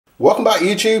Welcome back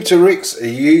YouTube to Rick's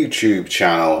YouTube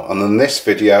channel, and in this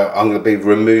video I'm going to be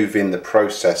removing the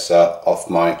processor off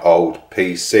my old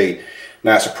PC.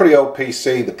 Now it's a pretty old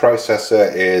PC. The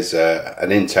processor is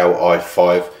an Intel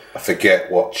i5. I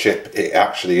forget what chip it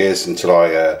actually is until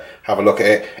I have a look at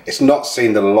it. It's not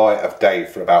seen the light of day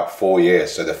for about 4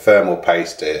 years, so the thermal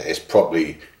paste is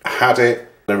probably had it.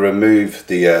 I'm going to remove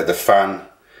the fan.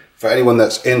 For anyone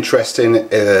that's interested,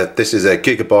 this is a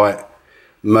Gigabyte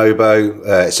Mobo.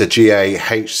 It's a GA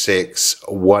H6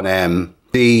 1M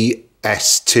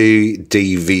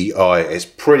DS2DVI. It's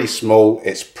pretty small,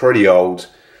 it's pretty old,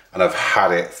 and I've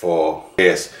had it for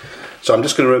years. So I'm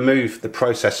just going to remove the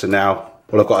processor now.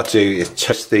 What I've got to do is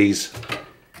twist these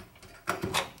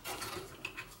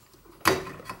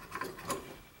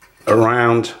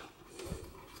around,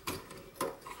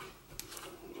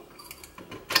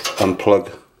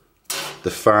 unplug the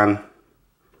fan,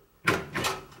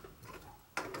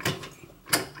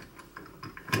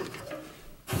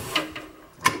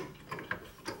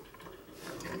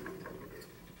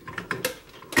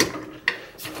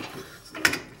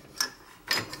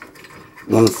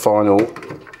 one final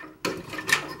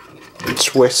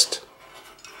twist,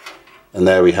 and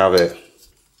there we have it.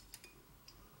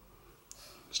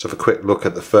 Just have a quick look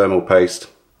at the thermal paste.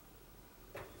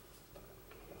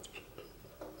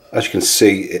 As you can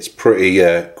see, it's pretty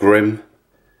grim.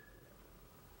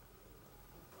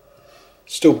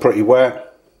 Still pretty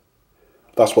wet.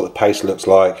 That's what the paste looks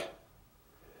like.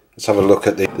 Let's have a look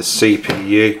at the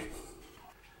CPU.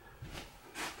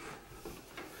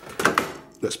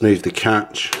 Let's move the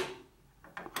catch.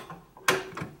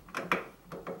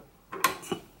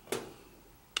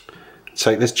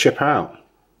 Take this chip out.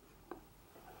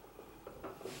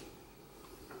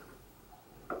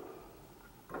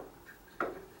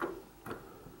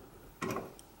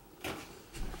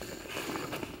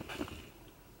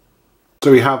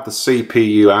 So we have the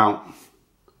CPU out.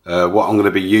 What I'm going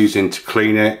to be using to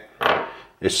clean it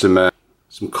is some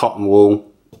cotton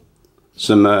wool,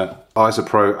 some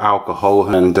isopropyl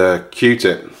alcohol, and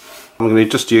Q-tip. I'm going to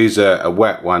just use a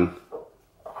wet one.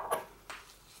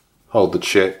 Hold the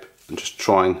chip and just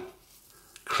try and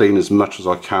clean as much as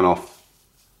I can off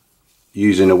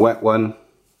using a wet one,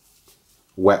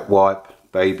 wet wipe,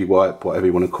 baby wipe, whatever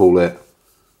you want to call it.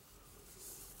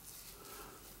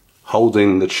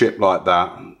 Holding the chip like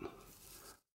that.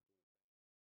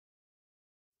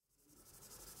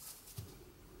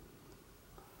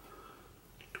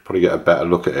 Probably get a better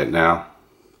look at it now,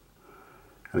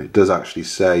 and it does actually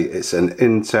say it's an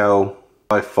Intel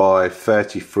i5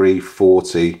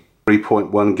 3340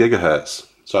 3.1 gigahertz.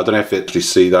 So I don't know if you actually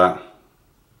see that,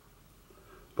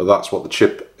 but that's what the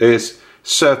chip is.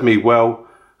 Served me well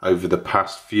over the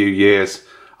past few years.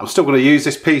 I'm still going to use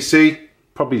this PC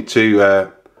probably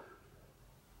to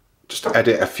just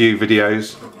edit a few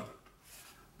videos,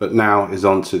 but now is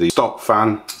on to the stock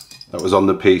fan that was on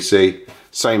the PC.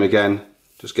 Same again,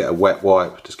 just get a wet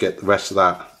wipe, just get the rest of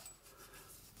that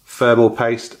thermal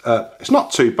paste up. It's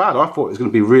not too bad. I thought it was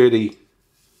going to be really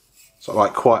sort of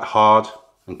like quite hard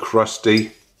and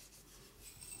crusty,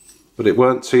 but it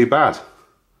weren't too bad.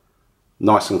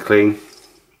 Nice and clean.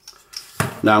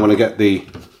 Now I'm going to get the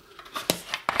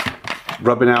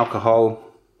rubbing alcohol.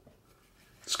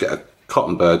 Let's get a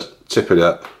cotton bud, tip it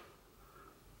up,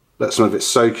 let some of it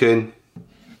soak in.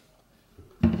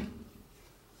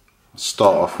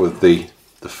 Start off with the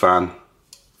fan.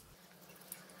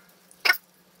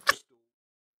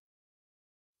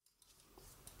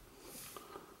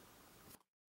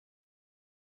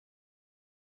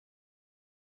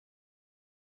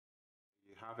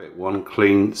 You have it, one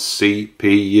clean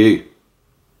CPU.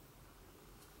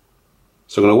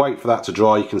 So I'm going to wait for that to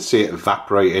dry. You can see it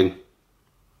evaporating.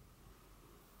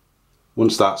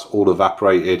 Once that's all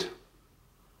evaporated,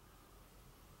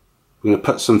 we're going to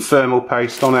put some thermal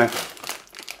paste on it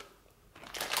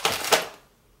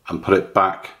and put it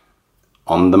back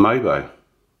on the Mobo.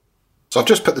 So I've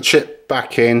just put the chip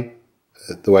back in,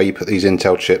 the way you put these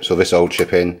Intel chips or this old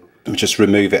chip in. Let me just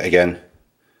remove it again.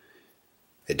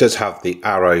 It does have the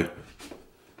arrow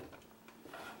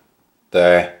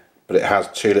there, but it has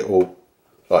two little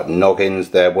like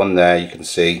noggins there, one there you can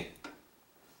see,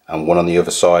 and one on the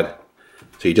other side.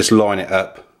 So you just line it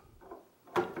up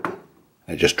and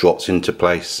it just drops into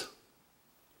place.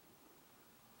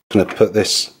 I'm going to put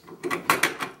this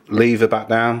lever back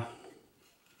down.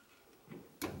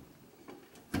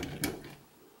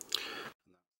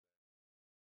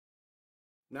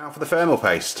 Now for the thermal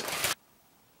paste.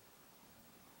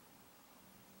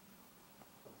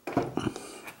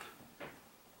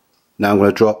 Now I'm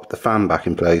going to drop the fan back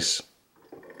in place.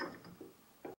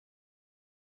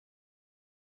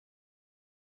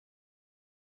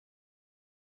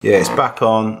 Yeah, it's back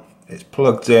on, it's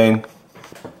plugged in,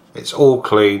 it's all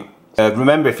clean.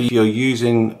 Remember, if you're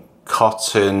using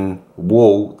cotton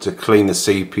wool to clean the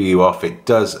CPU off, it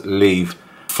does leave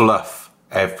fluff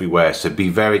everywhere, so be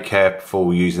very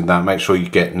careful using that. Make sure you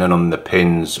get none on the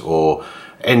pins or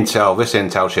Intel. This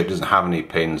Intel chip doesn't have any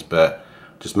pins, but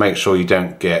just make sure you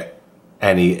don't get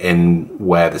any in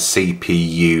where the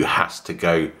CPU has to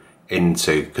go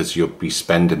into, because you'll be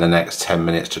spending the next 10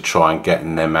 minutes to try and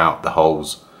getting them out the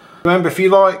holes. Remember, if you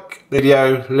like the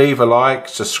video, leave a like,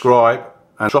 subscribe,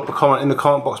 and drop a comment in the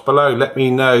comment box below. Let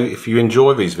me know if you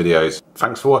enjoy these videos.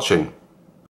 Thanks for watching.